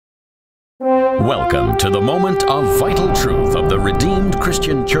Welcome to the moment of vital truth of the Redeemed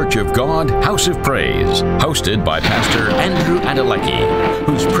Christian Church of God, House of Praise, hosted by Pastor Yemi Adeleke,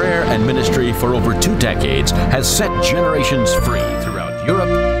 whose prayer and ministry for over 2 decades has set generations free throughout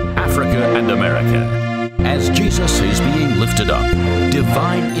Europe, Africa, and America. As Jesus is being lifted up,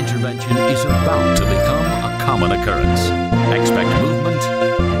 divine intervention is about to become a common occurrence. Expect movement,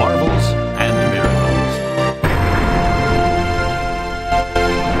 marvels, and miracles.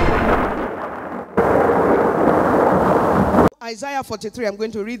 Isaiah 43, I'm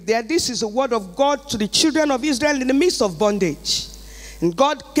going to read there. This is a word of God to the children of Israel in the midst of bondage. And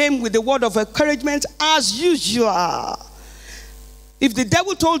God came with the word of encouragement as usual. If the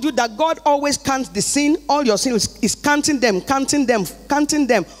devil told you that God always counts the sin, all your sin is counting them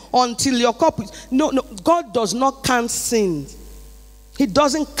until your cup is... No, God does not count sin. He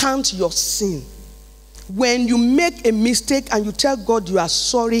doesn't count your sin. When you make a mistake and you tell God you are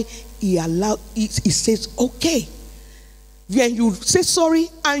sorry, he says, okay. When you say sorry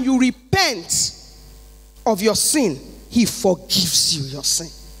and you repent of your sin, he forgives you your sin.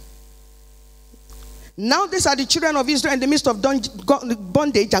 Now these are the children of Israel in the midst of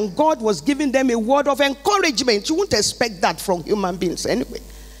bondage, and God was giving them a word of encouragement. You won't expect that from human beings anyway.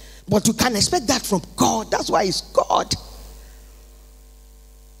 But you can expect that from God. That's why it's God.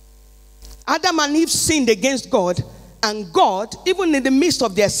 Adam and Eve sinned against God, and God, even in the midst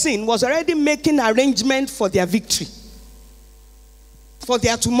of their sin, was already making arrangements for their victory, for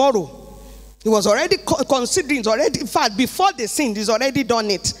their tomorrow. He was already considering, in fact, before they sinned, he's already done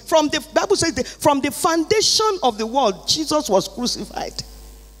it. From the Bible says, from the foundation of the world, Jesus was crucified.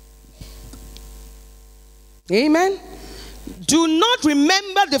 Amen. Do not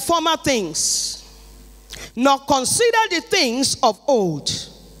remember the former things, nor consider the things of old.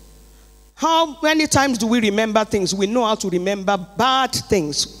 How many times do we remember things? We know how to remember bad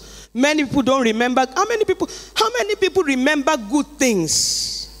things. Many people don't remember. How many people remember good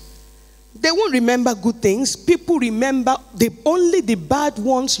things? They won't remember good things. People remember only the bad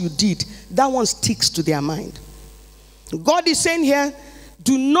ones you did. That one sticks to their mind. God is saying here,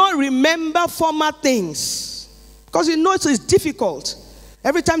 do not remember former things. Because he knows it's difficult.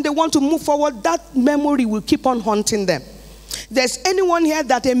 Every time they want to move forward, that memory will keep on haunting them. There's anyone here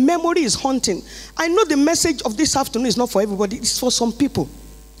that a memory is haunting. I know the message of this afternoon is not for everybody. It's for some people.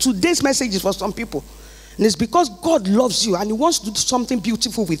 Today's message is for some people. And it's because God loves you and he wants to do something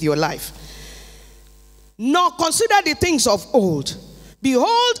beautiful with your life. Nor consider the things of old.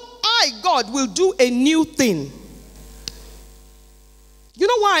 Behold, I, God, will do a new thing. You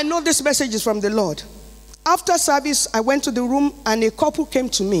know why I know this message is from the Lord? After service, I went to the room and a couple came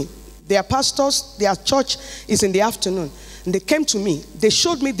to me. They are pastors. Their church is in the afternoon. And they came to me. They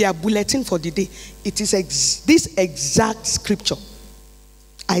showed me their bulletin for the day. It is this exact scripture.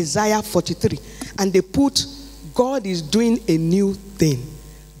 Isaiah 43. And they put, God is doing a new thing.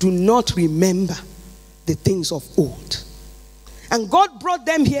 Do not remember the things of old. And God brought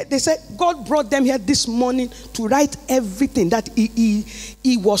them here. They said God brought them here this morning to write everything that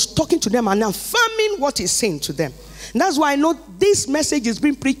he was talking to them and affirming what he's saying to them. And that's why I know this message is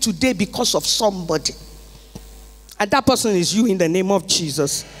being preached today because of somebody. And that person is you in the name of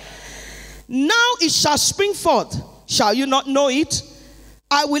Jesus. Now it shall spring forth. Shall you not know it?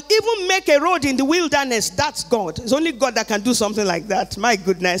 I will even make a road in the wilderness. That's God. It's only God that can do something like that. My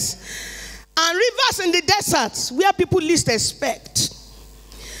goodness. And rivers in the deserts where people least expect.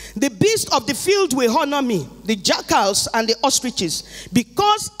 The beasts of the field will honor me, the jackals and the ostriches,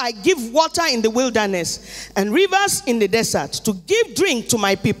 because I give water in the wilderness and rivers in the desert to give drink to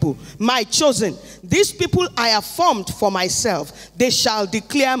my people, my chosen. These people I have formed for myself. They shall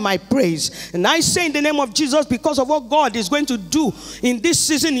declare my praise. And I say in the name of Jesus, because of what God is going to do in this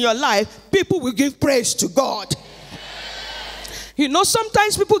season in your life, people will give praise to God. You know,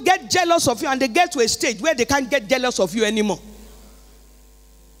 sometimes people get jealous of you and they get to a stage where they can't get jealous of you anymore.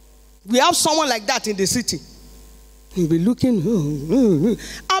 We have someone like that in the city. He'll be looking.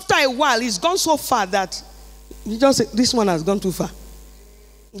 After a while, he's gone so far that you just say, this one has gone too far.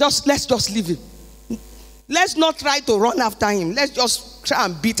 Let's just leave him. Let's not try to run after him. Let's just try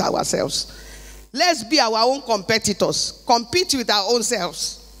and beat ourselves. Let's be our own competitors. Compete with our own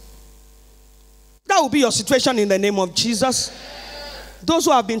selves. That will be your situation in the name of Jesus. Those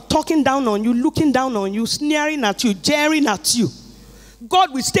who have been talking down on you, looking down on you, sneering at you, jeering at you,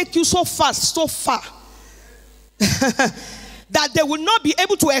 God will take you so fast, so far, that they will not be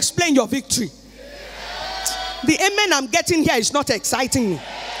able to explain your victory. The amen I'm getting here is not exciting me.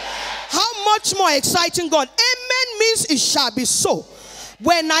 How much more exciting God? Amen means it shall be so.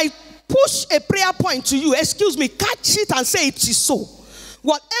 When I push a prayer point to you, excuse me, catch it and say it is so.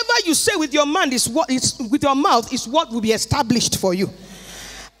 Whatever you say with your mouth is what will be established for you.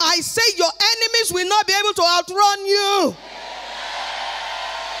 I say your enemies will not be able to outrun you.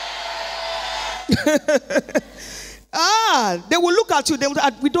 They will look at you. They will say,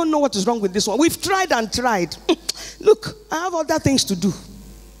 we don't know what is wrong with this one. We've tried and tried. Look, I have other things to do.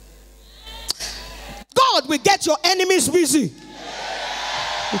 God will get your enemies busy.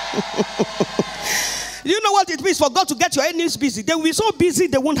 You know what it means for God to get your enemies busy? They will be so busy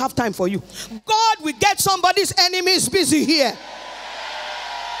they won't have time for you. God will get somebody's enemies busy here.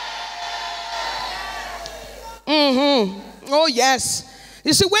 Oh yes.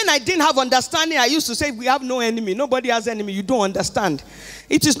 You see, when I didn't have understanding, I used to say we have no enemy. Nobody has enemy. You don't understand.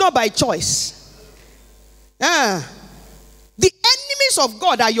 It is not by choice. The enemies of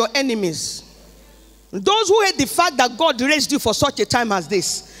God are your enemies. Those who hate the fact that God raised you for such a time as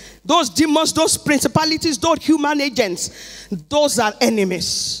this. Those demons, those principalities, those human agents, those are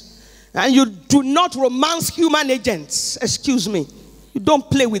enemies. And you do not romance human agents. Excuse me. You don't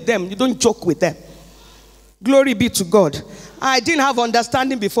play with them. You don't joke with them. Glory be to God. I didn't have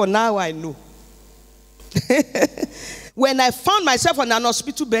understanding before. Now I know. When I found myself on an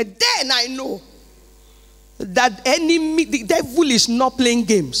hospital bed, then I know that the devil is not playing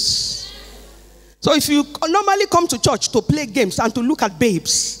games. So if you normally come to church to play games and to look at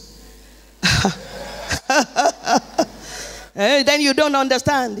babes, then you don't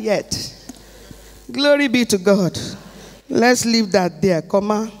understand yet. Glory be to God. Let's leave that there.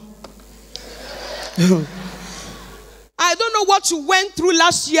 Come on. I don't know what you went through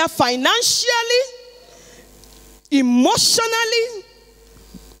last year financially, emotionally.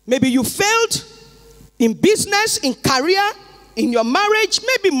 Maybe you failed in business, in career, in your marriage,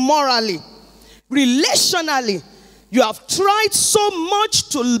 maybe morally, relationally. You have tried so much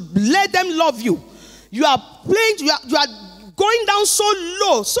to let them love you. You are going down so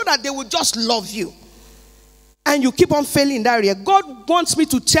low so that they will just love you. And you keep on failing in that area. God wants me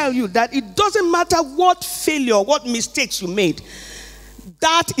to tell you that it doesn't matter what failure, what mistakes you made.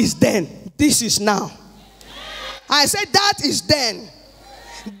 That is then. This is now. I said that is then.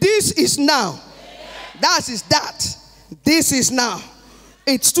 This is now. That is that. This is now.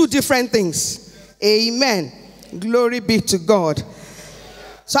 It's two different things. Amen. Glory be to God.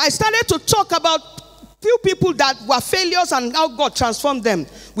 So I started to talk about few people that were failures and how God transformed them.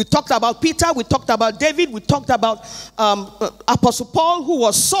 We talked about Peter, we talked about David, we talked about Apostle Paul, who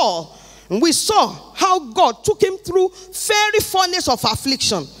was Saul. And we saw how God took him through very furnace of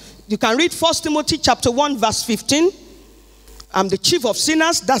affliction. You can read 1 Timothy chapter 1 verse 15. I'm the chief of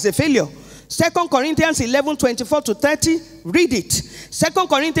sinners. That's a failure. 2 Corinthians 11, 24 to 30, read it. 2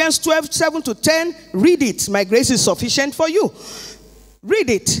 Corinthians 12, 7 to 10, read it. My grace is sufficient for you. Read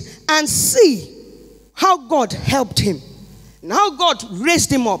it and see how God helped him. And how God raised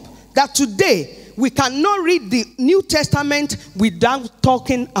him up. That today, we cannot read the New Testament without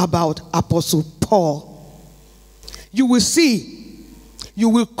talking about Apostle Paul. You will see, you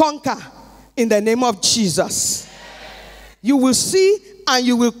will conquer in the name of Jesus. You will see and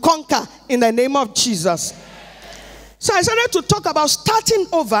you will conquer in the name of Jesus. So I started to talk about starting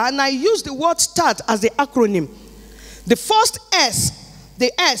over, and I used the word start as the acronym. The first S,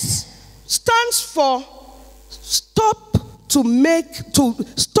 the S, stands for stop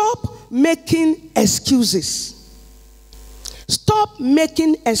making excuses. Stop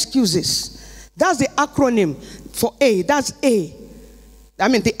making excuses. That's the acronym for A. That's A. I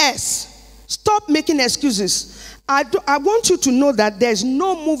mean the S. Stop making excuses. I want you to know that there's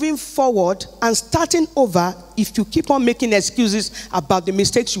no moving forward and starting over if you keep on making excuses about the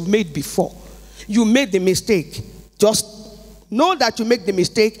mistakes you've made before. You made the mistake. Just know that you make the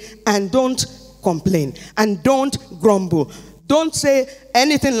mistake and don't complain and don't grumble. Don't say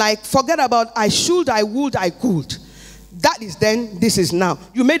anything like, forget about I should, I would, I could. That is then, this is now.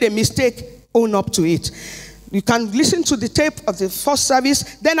 You made a mistake, own up to it. You can listen to the tape of the first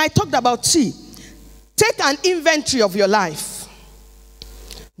service. Then I talked about T. Take an inventory of your life.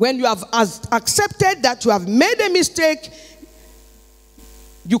 When you have accepted that you have made a mistake,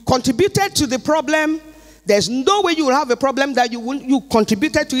 you contributed to the problem, there's no way you will have a problem that you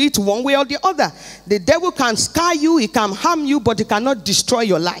contributed to it one way or the other. The devil can scar you, he can harm you, but he cannot destroy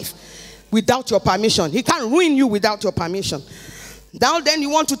your life without your permission. He can ruin you without your permission. Now then you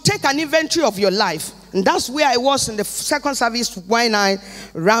want to take an inventory of your life. And that's where I was in the second service when I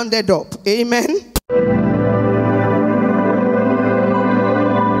rounded up. Amen.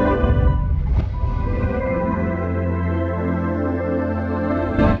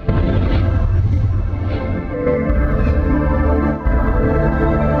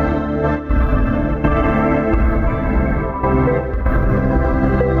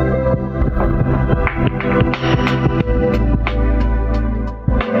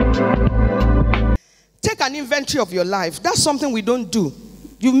 take an inventory of your life. That's something we don't do.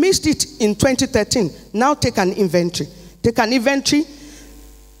 You missed it in 2013. Now take an inventory. Take an inventory.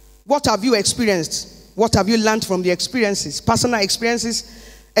 What have you experienced? What have you learned from the experiences? Personal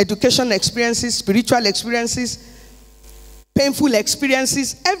experiences, education experiences, spiritual experiences, painful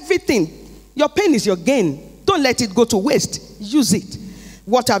experiences, everything. Your pain is your gain. Don't let it go to waste. Use it.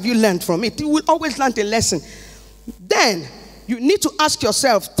 What have you learned from it? You will always learn a lesson. Then, you need to ask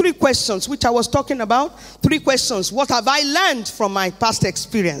yourself 3 questions, which I was talking about. 3 questions. What have I learned from my past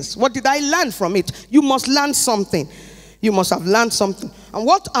experience? What did I learn from it? You must learn something. You must have learned something. And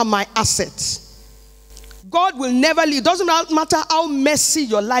what are my assets? God will never leave. It doesn't matter how messy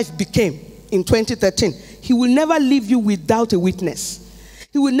your life became in 2013. He will never leave you without a witness.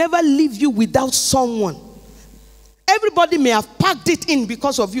 He will never leave you without someone. Everybody may have packed it in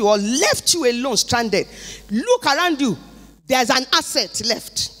because of you or left you alone stranded. Look around you. There's an asset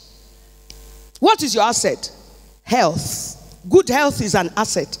left. What is your asset? Health. Good health is an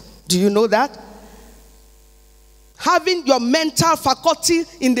asset. Do you know that? Having your mental faculty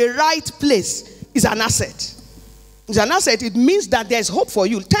in the right place is an asset. It's an asset. It means that there's hope for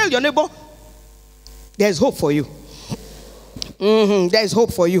you. Tell your neighbor, there's hope for you. There's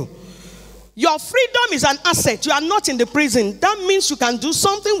hope for you. Your freedom is an asset. You are not in the prison. That means you can do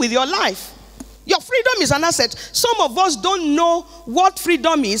something with your life. Your freedom is an asset. Some of us don't know what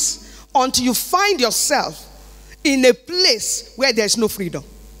freedom is until you find yourself in a place where there's no freedom.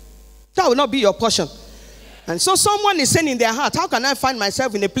 That will not be your portion. And so someone is saying in their heart, how can I find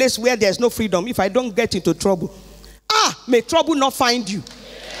myself in a place where there's no freedom if I don't get into trouble? May trouble not find you.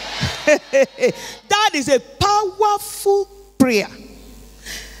 That is a powerful prayer.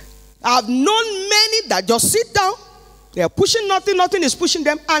 I've known many that just sit down. They are pushing nothing, nothing is pushing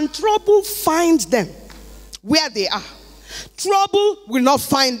them, and trouble finds them where they are. Trouble will not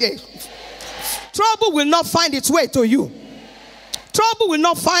find it. Trouble will not find its way to you. Trouble will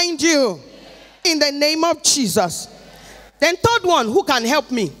not find you. In the name of Jesus. Then third one, who can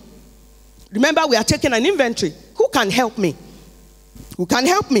help me? Remember, we are taking an inventory. Who can help me? Who can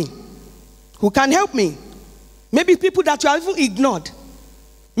help me? Who can help me? Maybe people that you have even ignored.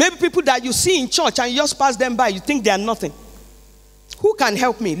 Maybe people that you see in church and you just pass them by. You think they are nothing. Who can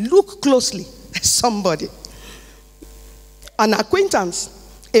help me? Look closely. Somebody. An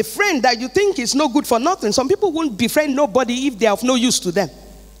acquaintance. A friend that you think is no good for nothing. Some people won't befriend nobody if they are of no use to them.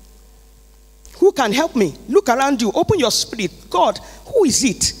 Who can help me? Look around you. Open your spirit. God, who is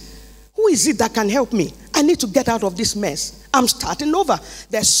it? Who is it that can help me? I need to get out of this mess. I'm starting over.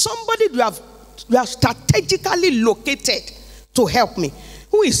 There's somebody you have strategically located to help me.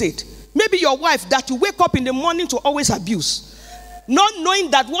 Who is it? Maybe your wife that you wake up in the morning to always abuse, not knowing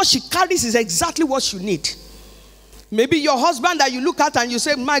that what she carries is exactly what you need. Maybe your husband that you look at and you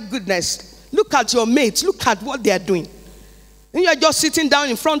say, my goodness, look at your mates, look at what they are doing. And you're just sitting down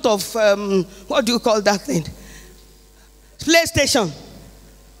in front of, what do you call that thing? PlayStation.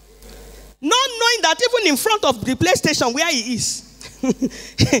 Not knowing that even in front of the PlayStation where he is,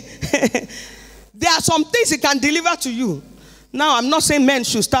 there are some things he can deliver to you. Now, I'm not saying men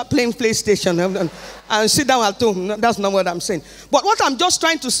should start playing PlayStation and sit down at home. No, that's not what I'm saying. But what I'm just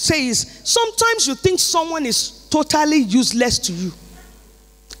trying to say is, sometimes you think someone is totally useless to you,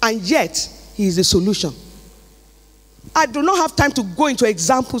 and yet he is the solution. I do not have time to go into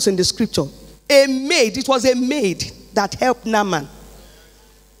examples in the scripture. It was a maid that helped Naaman.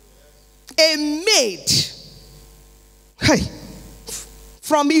 A maid. Hey,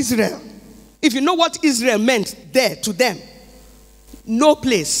 from Israel. If you know what Israel meant there to them, no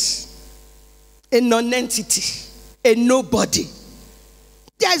place, a non-entity, a nobody.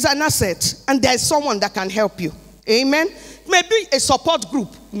 There is an asset, and there is someone that can help you. Amen. Maybe a support group,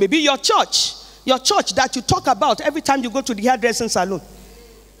 maybe your church that you talk about every time you go to the hairdressing salon.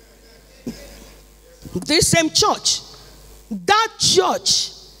 This same church, that church,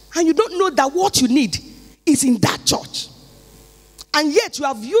 and you don't know that what you need is in that church. And yet you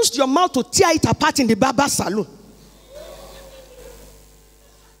have used your mouth to tear it apart in the barber salon.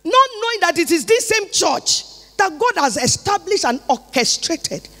 Not knowing that it is this same church that God has established and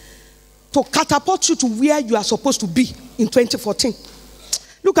orchestrated to catapult you to where you are supposed to be in 2014.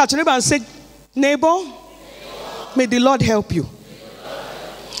 Look at your neighbor and say, neighbor, may the Lord help you.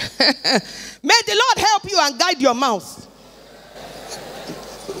 May the Lord help you and guide your mouth.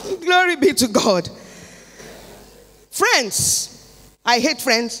 Glory be to God. Friends. I hate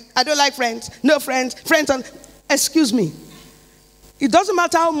friends. I don't like friends. No friends. Excuse me. It doesn't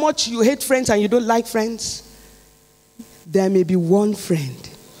matter how much you hate friends and you don't like friends. There may be one friend.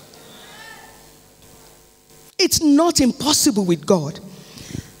 It's not impossible with God.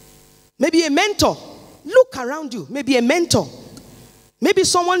 Maybe a mentor Look around you. Maybe a mentor. Maybe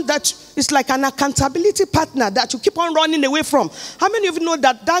someone that is like an accountability partner that you keep on running away from. How many of you know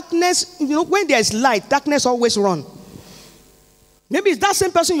that darkness, when there is light, darkness always runs? Maybe it's that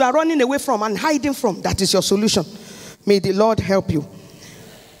same person you are running away from and hiding from. That is your solution. May the Lord help you.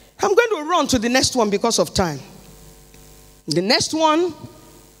 I'm going to run to the next one because of time. The next one,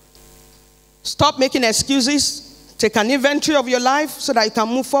 stop making excuses. Take an inventory of your life so that you can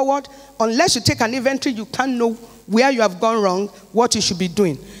move forward. Unless you take an inventory, you can't know where you have gone wrong, what you should be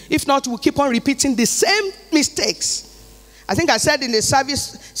doing. If not, we'll keep on repeating the same mistakes. I think I said in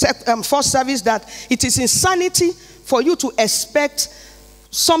the first service that it is insanity for you to expect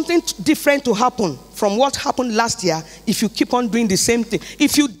something different to happen from what happened last year if you keep on doing the same thing.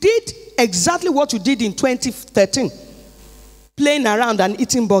 If you did exactly what you did in 2013, playing around and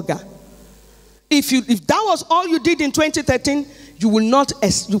eating burger, if that was all you did in 2013,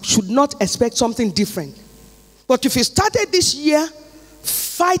 you should not expect something different. But if you started this year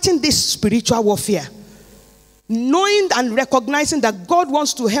fighting this spiritual warfare, knowing and recognizing that God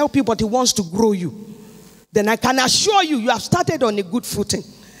wants to help you, but He wants to grow you, then I can assure you, you have started on a good footing.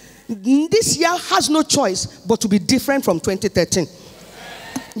 This year has no choice but to be different from 2013.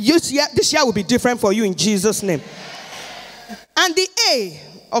 This year will be different for you in Jesus' name. And the A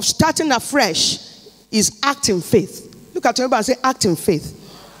of starting afresh is act in faith. Look at your neighbor and say, act in faith.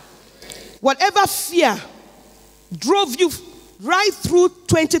 Whatever fear drove you right through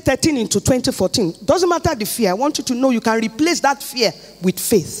 2013 into 2014, doesn't matter the fear. I want you to know you can replace that fear with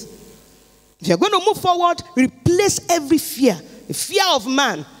faith. If you're going to move forward, replace every fear. The fear of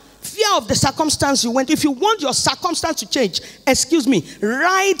man, fear of the circumstance you went. If you want your circumstance to change,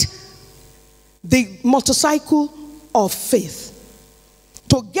 ride the motorcycle of faith.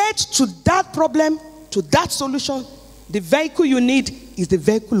 To get to that problem, to that solution, the vehicle you need is the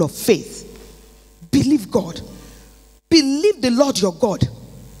vehicle of faith. Believe God. Believe the Lord your God.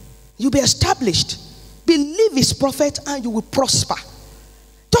 You'll be established. Believe His prophet and you will prosper.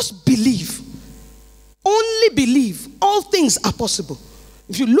 Just believe. Only believe. All things are possible.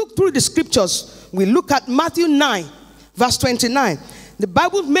 If you look through the scriptures, we look at Matthew 9, verse 29. The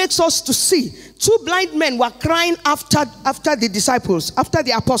Bible makes us to see 2 blind men were crying after the disciples, after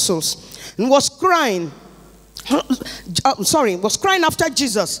the apostles, and was crying after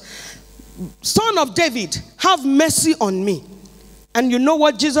Jesus. Son of David, have mercy on me. And you know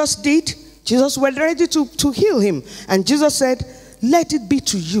what Jesus did? Jesus was ready to heal him. And Jesus said, let it be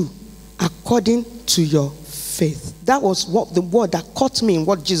to you according to your faith. That was what the word that caught me in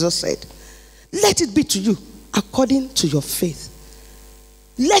what Jesus said. Let it be to you according to your faith.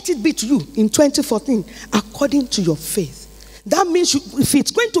 Let it be to you in 2014 according to your faith. That means if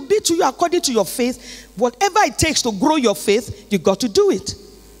it's going to be to you according to your faith, whatever it takes to grow your faith, you got to do it.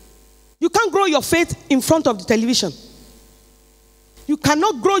 You can't grow your faith in front of the television. You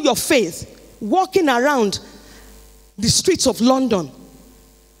cannot grow your faith walking around the streets of London,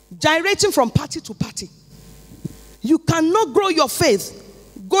 gyrating from party to party. You cannot grow your faith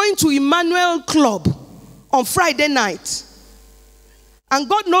going to Emmanuel Club on Friday night. And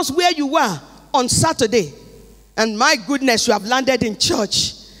God knows where you were on Saturday. And my goodness, you have landed in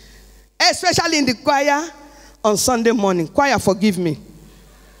church. Especially in the choir on Sunday morning. Choir, forgive me.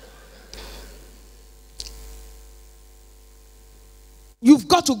 You've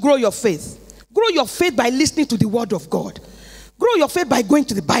got to grow your faith. Grow your faith by listening to the word of God. Grow your faith by going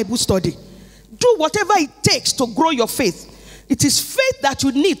to the Bible study. Do whatever it takes to grow your faith. It is faith that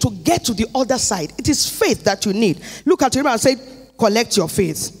you need to get to the other side. It is faith that you need. Look at him and say, collect your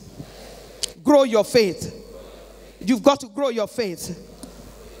faith. Grow your faith. You've got to grow your faith.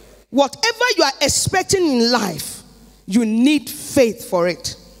 Whatever you are expecting in life, you need faith for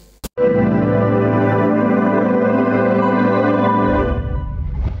it.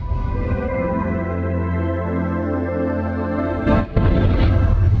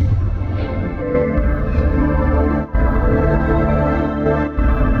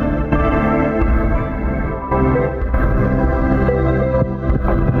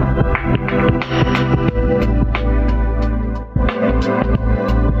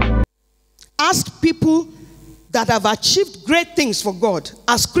 Ask people that have achieved great things for God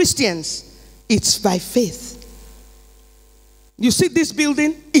as Christians. It's by faith. You see this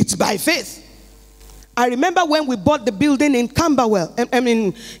building? It's by faith. I remember when we bought the building in Camberwell,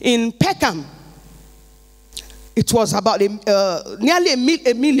 in Peckham. It was about nearly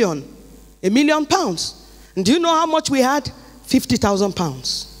a million pounds. And do you know how much we had? 50,000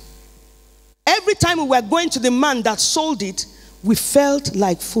 pounds. Every time we were going to the man that sold it, we felt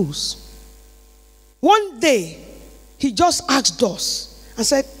like fools. One day, he just asked us and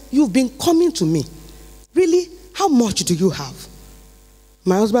said, you've been coming to me. Really? How much do you have?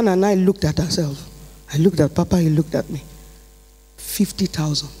 My husband and I looked at ourselves. I looked at Papa, he looked at me.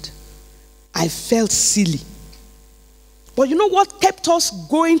 50,000. I felt silly. But you know what kept us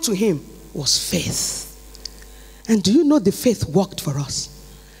going to him was faith. And do you know the faith worked for us?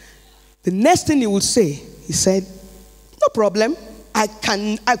 The next thing he would say, he said, no problem. I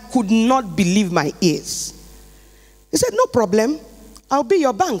could not believe my ears. He said, no problem. I'll be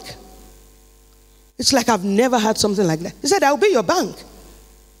your bank. It's like I've never had something like that. He said, I'll be your bank.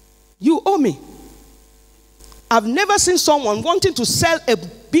 You owe me. I've never seen someone wanting to sell a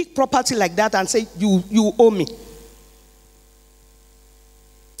big property like that and say, you owe me.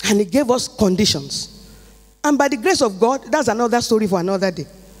 And he gave us conditions. And by the grace of God, that's another story for another day.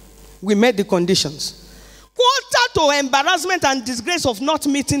 We met the conditions. Quarter to embarrassment and disgrace of not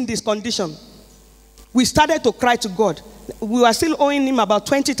meeting this condition, we started to cry to God. We were still owing him about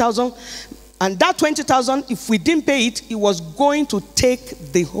 20,000. And that 20,000, if we didn't pay it, he was going to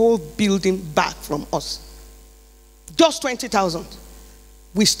take the whole building back from us. Just 20,000.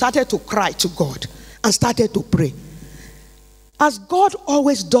 We started to cry to God and started to pray. As God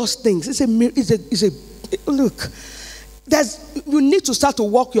always does things, look, you need to start to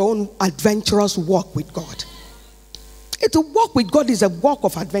walk your own adventurous walk with God. To walk with God is a walk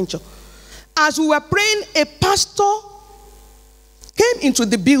of adventure. As we were praying, a pastor came into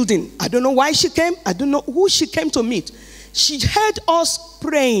the building. I don't know why she came. I don't know who she came to meet. She heard us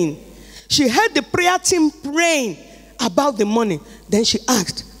praying. She heard the prayer team praying about the money. Then she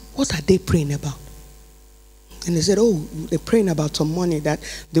asked, what are they praying about? And they said, oh, they're praying about some money that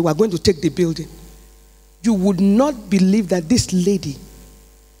they were going to take the building. You would not believe that this lady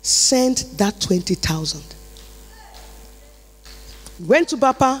sent that 20,000. Went to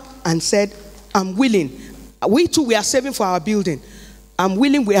Papa and said, I'm willing. We too, we are saving for our building. I'm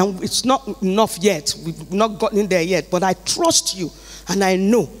willing. It's not enough yet. We've not gotten there yet. But I trust you. And I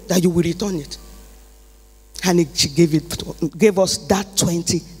know that you will return it. And she gave us that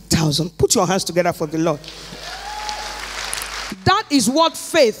 20,000. Put your hands together for the Lord. That is what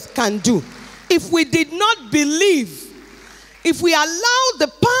faith can do. If we did not believe, if we allow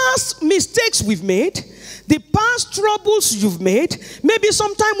the past mistakes we've made, the past troubles you've made, maybe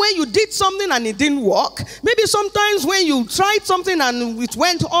sometime when you did something and it didn't work, maybe sometimes when you tried something and it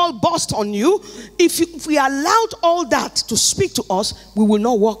went all bust on you, if we allowed all that to speak to us, we will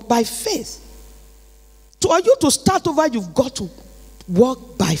not walk by faith. So for you to start over, you've got to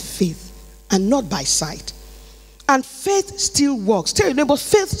walk by faith and not by sight. And faith still works. Tell your neighbor,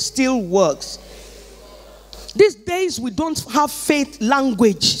 faith still works. These days, we don't have faith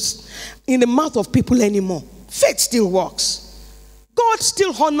languages in the mouth of people anymore. Faith still works. God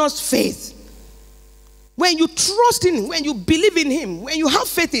still honors faith. When you trust in him, when you believe in him, when you have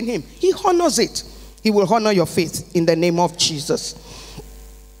faith in him, he honors it. He will honor your faith in the name of Jesus.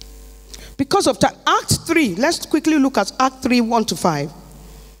 Because of that, Acts 3, let's quickly look at Acts 3, 1-5.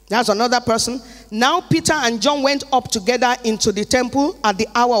 That's another person. Now Peter and John went up together into the temple at the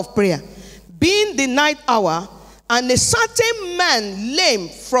hour of prayer, being the night hour, and a certain man lame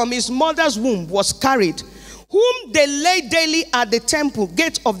from his mother's womb was carried, whom they laid daily at the temple,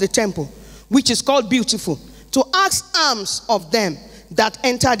 gate of the temple, which is called Beautiful, to ask alms of them that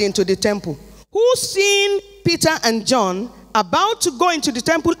entered into the temple. Who, seeing Peter and John about to go into the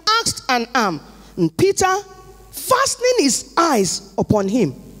temple, asked an alms. And Peter, fastening his eyes upon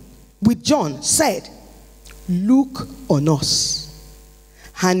him with John, said, look on us.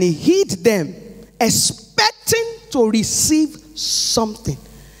 And he hid them, expecting to receive something.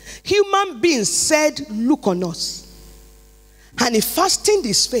 Human beings said, look on us. And he fastened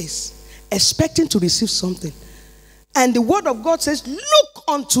his face, expecting to receive something. And the word of God says, look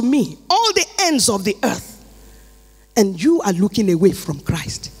unto me, all the ends of the earth. And you are looking away from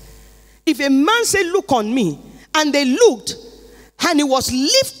Christ. If a man say, look on me, and they looked, and he was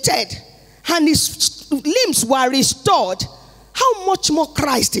lifted, and his limbs were restored, how much more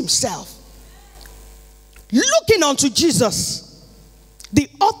Christ himself? Looking unto Jesus, the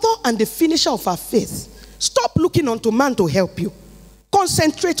author and the finisher of our faith. Stop looking unto man to help you.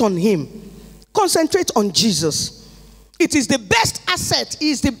 Concentrate on him. Concentrate on Jesus. It is the best asset.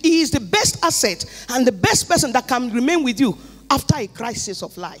 He is the best asset and the best person that can remain with you after a crisis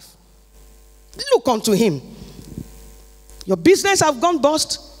of life. Look unto him. Your business have gone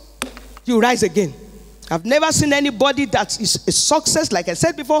bust, you rise again. I've never seen anybody that is a success, like I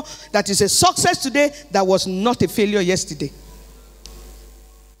said before, that is a success today that was not a failure yesterday.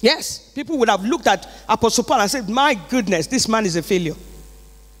 Yes, people would have looked at Apostle Paul and said, my goodness, this man is a failure.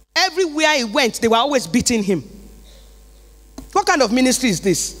 Everywhere he went, they were always beating him. What kind of ministry is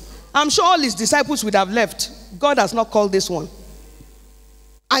this? I'm sure all his disciples would have left. God has not called this one.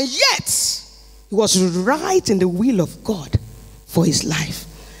 And yet, he was right in the will of God for his life.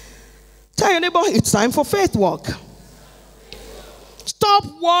 Tell your neighbor, it's time for faith walk. Stop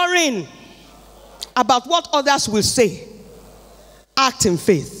worrying about what others will say. Act in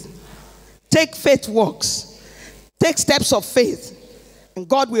faith. Take faith walks. Take steps of faith. And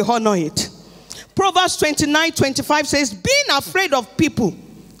God will honor it. Proverbs 29:25 says, being afraid of people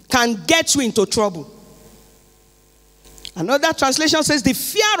can get you into trouble. Another translation says, the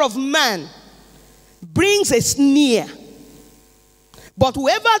fear of man brings a snare, but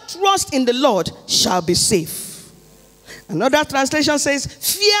whoever trusts in the Lord shall be safe. Another translation says,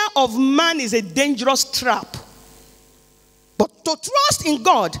 fear of man is a dangerous trap, but to trust in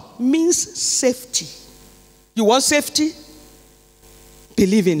God means safety. You want safety?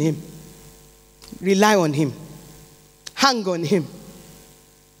 Believe in him. Rely on him. Hang on him.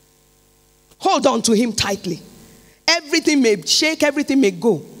 Hold on to him tightly. Everything may shake, everything may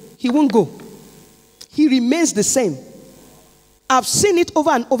go. He won't go. He remains the same. I've seen it over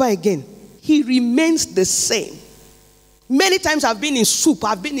and over again. He remains the same. Many times I've been in soup,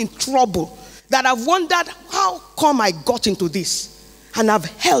 I've been in trouble, that I've wondered, how come I got into this? And I've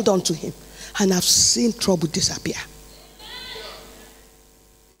held on to him. And I've seen trouble disappear.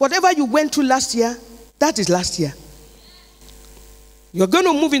 Whatever you went through last year, that is last year. You're going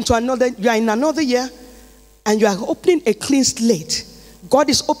to move into another, you are in another year, and you are opening a clean slate. God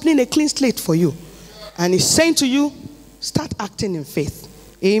is opening a clean slate for you. And he's saying to you, start acting in faith.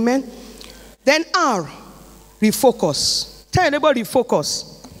 Amen. Then R, refocus. Tell your neighbor,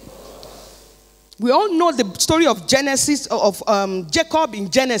 refocus. We all know the story of Genesis, of Jacob in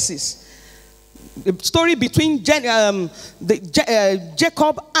Genesis. The story between Jacob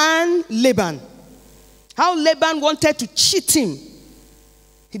and Laban. How Laban wanted to cheat him.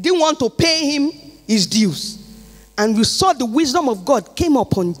 He didn't want to pay him his dues. And we saw the wisdom of God came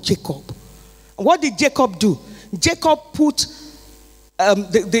upon Jacob. What did Jacob do? Jacob put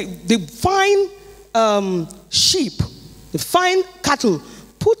the fine sheep, the fine cattle,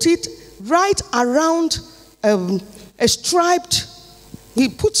 put it right around a striped, he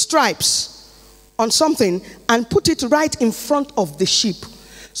put stripes on something and put it right in front of the sheep.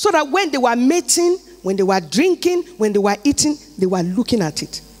 So that when they were mating, when they were drinking, when they were eating, they were looking at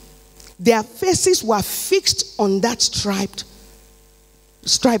it. Their faces were fixed on that striped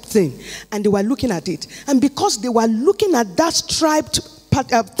thing, and they were looking at it. And because they were looking at that striped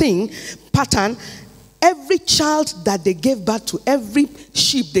pattern, every child that they gave birth to, every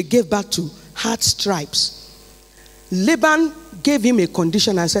sheep they gave birth to, had stripes. Laban gave him a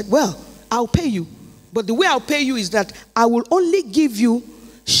condition and said, well, I'll pay you. But the way I'll pay you is that I will only give you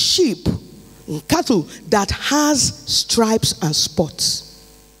sheep and cattle that has stripes and spots.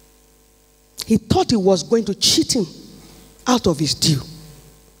 He thought he was going to cheat him out of his due.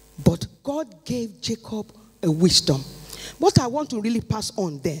 But God gave Jacob a wisdom. What I want to really pass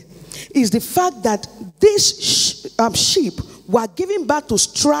on there is the fact that these sheep were giving birth to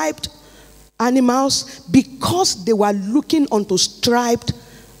striped animals because they were looking onto striped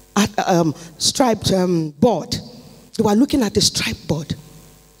board. They were looking at the striped board.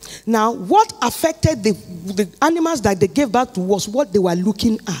 Now, what affected the animals that they gave birth to was what they were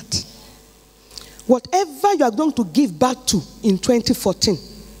looking at. Whatever you are going to give birth to in 2014,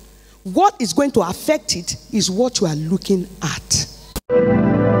 what is going to affect it is what you are looking at.